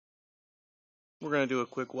We're going to do a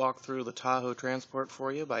quick walk through the Tahoe Transport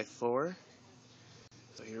for you by Thor.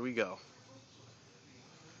 So here we go.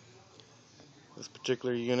 This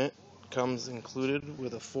particular unit comes included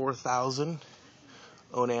with a 4,000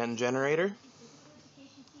 Onan generator.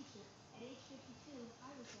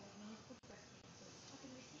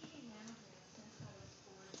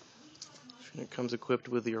 It comes equipped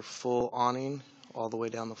with your full awning all the way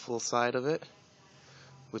down the full side of it,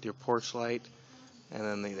 with your porch light, and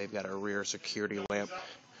then they've got a rear security lamp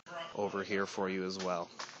over here for you as well.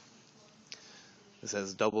 This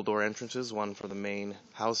has double door entrances, one for the main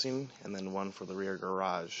housing and then one for the rear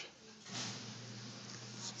garage.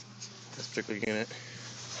 This particular unit,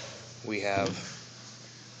 we have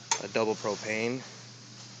a double propane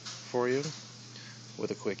for you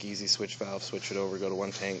with a quick easy switch valve. Switch it over, go to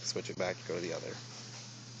one tank, switch it back, go to the other.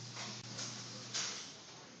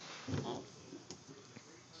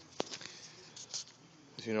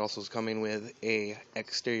 This unit also is coming with a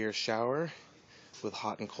exterior shower with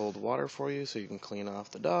hot and cold water for you, so you can clean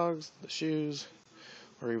off the dogs, the shoes,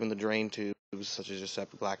 or even the drain tubes, such as your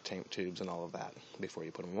separate black tank tubes and all of that, before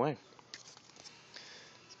you put them away.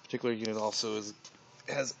 This particular unit also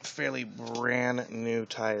has fairly brand new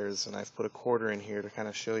tires, and I've put a quarter in here to kind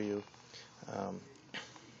of show you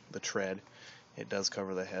the tread. It does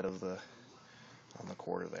cover the head of on the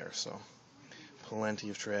quarter there, so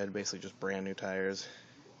plenty of tread, basically just brand new tires.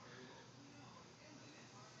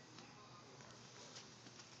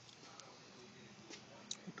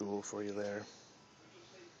 Dual for you there.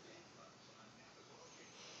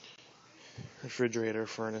 Refrigerator,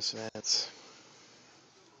 furnace vents,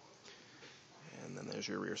 and then there's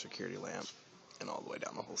your rear security lamp, and all the way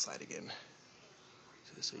down the whole side again,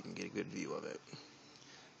 so you can get a good view of it.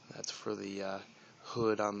 That's for the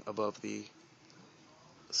hood above the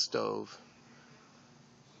stove.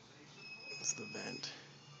 That's the vent.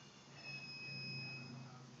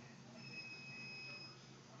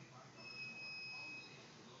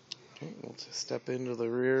 Okay, we'll just step into the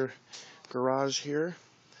rear garage here.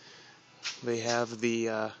 They have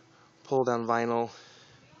the pull-down vinyl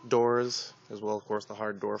doors, as well, of course, the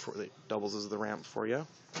hard door that doubles as the ramp for you.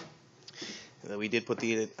 And we did put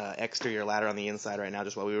the exterior ladder on the inside right now,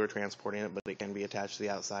 just while we were transporting it, but it can be attached to the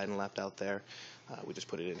outside and left out there. We just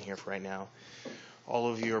put it in here for right now.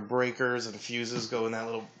 All of your breakers and fuses go in that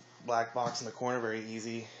little black box in the corner, very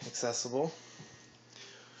easy, accessible.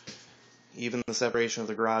 Even the separation of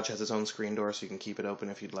the garage has its own screen door, so you can keep it open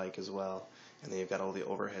if you'd like as well. And then you've got all the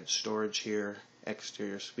overhead storage here,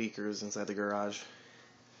 exterior speakers inside the garage.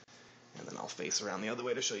 And then I'll face around the other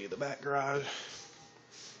way to show you the back garage.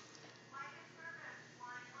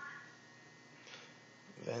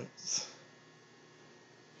 Vents.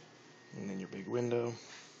 And then your big window.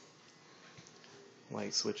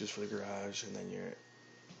 Light switches for the garage, and then your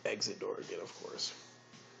exit door again, of course.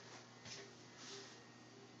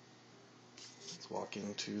 Let's walk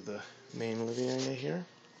into the main living area here.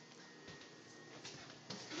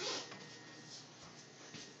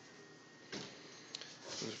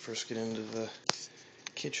 Let's first get into the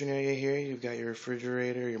kitchen area here. You've got your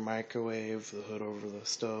refrigerator, your microwave, the hood over the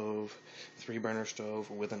stove, 3-burner stove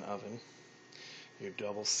with an oven, your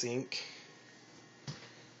double sink,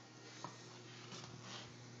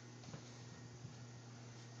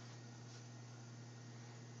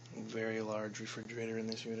 very large refrigerator in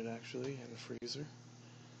this unit actually, and a freezer,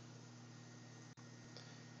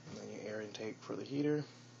 and then your air intake for the heater,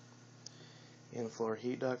 in-floor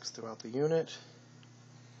heat ducts throughout the unit.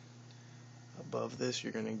 Above this,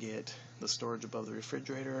 you're going to get the storage above the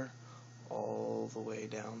refrigerator all the way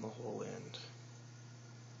down the whole end.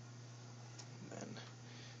 And then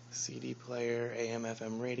CD player, AM,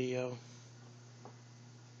 FM radio.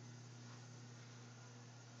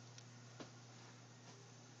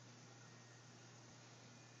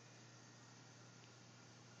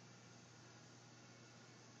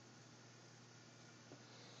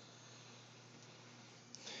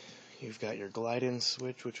 You've got your glide-in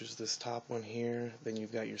switch, which is this top one here. Then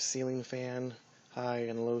you've got your ceiling fan, high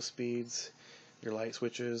and low speeds, your light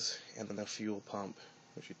switches, and then the fuel pump,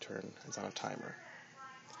 which you turn. It's on a timer.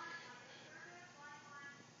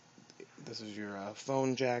 This is your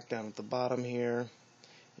phone jack down at the bottom here.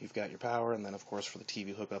 You've got your power, and then, of course, for the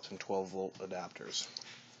TV hookups and 12-volt adapters.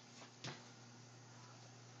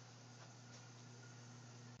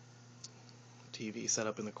 TV set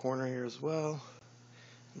up in the corner here as well.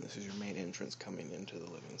 And this is your main entrance coming into the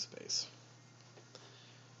living space.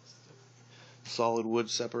 Solid wood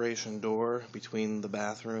separation door between the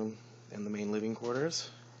bathroom and the main living quarters.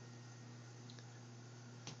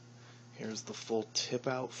 Here's the full tip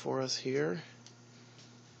out for us here.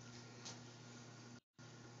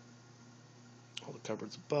 all the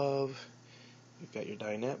cupboards above. You've got your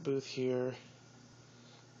dinette booth here,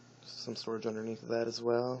 some storage underneath of that as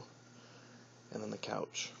well, and then the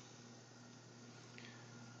couch.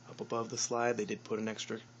 Up above the slide, they did put an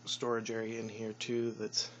extra storage area in here too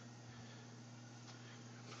that's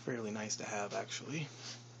fairly nice to have, actually.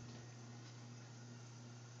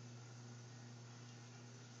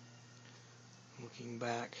 Looking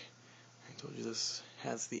back, I told you this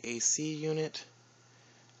has the AC unit,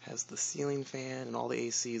 has the ceiling fan, and all the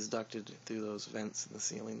AC is ducted through those vents in the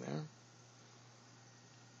ceiling there.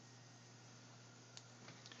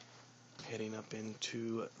 Heading up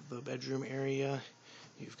into the bedroom area,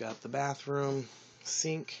 you've got the bathroom,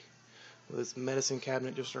 sink, with its medicine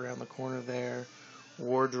cabinet just around the corner there,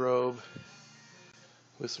 wardrobe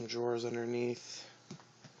with some drawers underneath.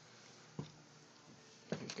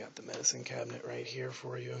 You've got the medicine cabinet right here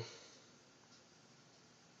for you.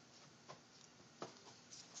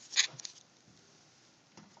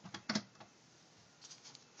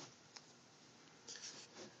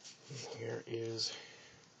 And here is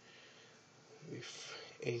the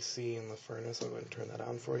AC in the furnace. I'll go ahead and turn that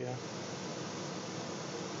on for you.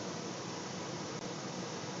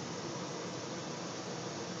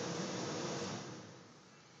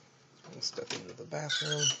 We'll step into the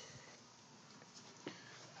bathroom.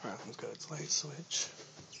 Bathroom's got its light switch.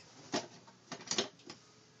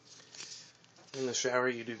 In the shower,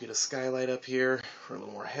 you do get a skylight up here for a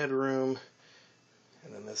little more headroom.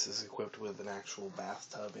 And then this is equipped with an actual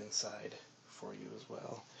bathtub inside for you as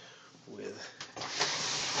well, with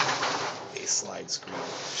a slide screen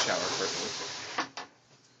shower curtain.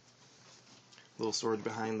 Little storage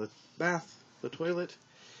behind the bath, the toilet,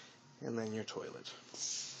 and then your toilet.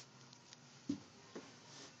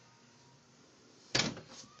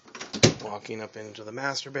 Walking up into the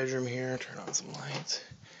master bedroom here, turn on some lights.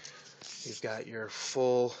 You've got your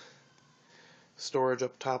full storage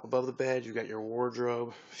up top above the bed. You've got your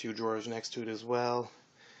wardrobe, a few drawers next to it as well.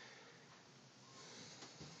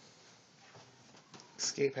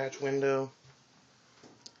 Escape hatch window,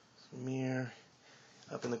 some mirror.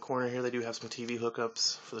 Up in the corner here, they do have some TV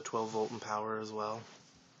hookups for the 12 volt and power as well.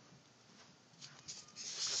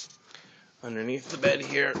 Underneath the bed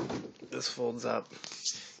here, this folds up,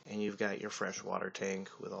 and you've got your fresh water tank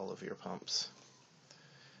with all of your pumps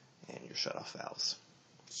and your shutoff valves.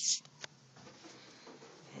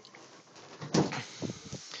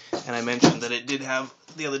 And I mentioned that it did have,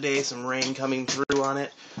 the other day, some rain coming through on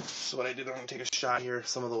it. So what I did, I'm going to take a shot here.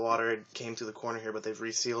 Some of the water came through the corner here, but they've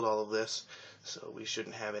resealed all of this. So we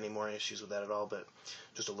shouldn't have any more issues with that at all. But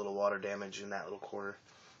just a little water damage in that little corner,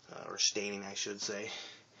 or staining, I should say.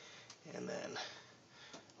 And then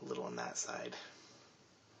a little on that side.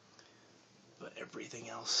 But everything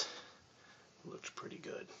else looked pretty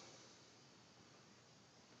good.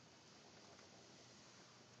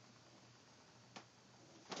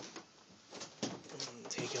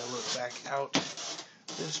 Taking a look back out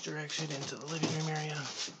this direction into the living room area.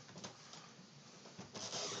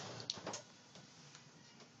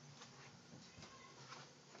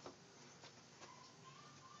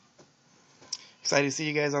 Excited to see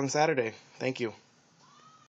you guys on Saturday. Thank you.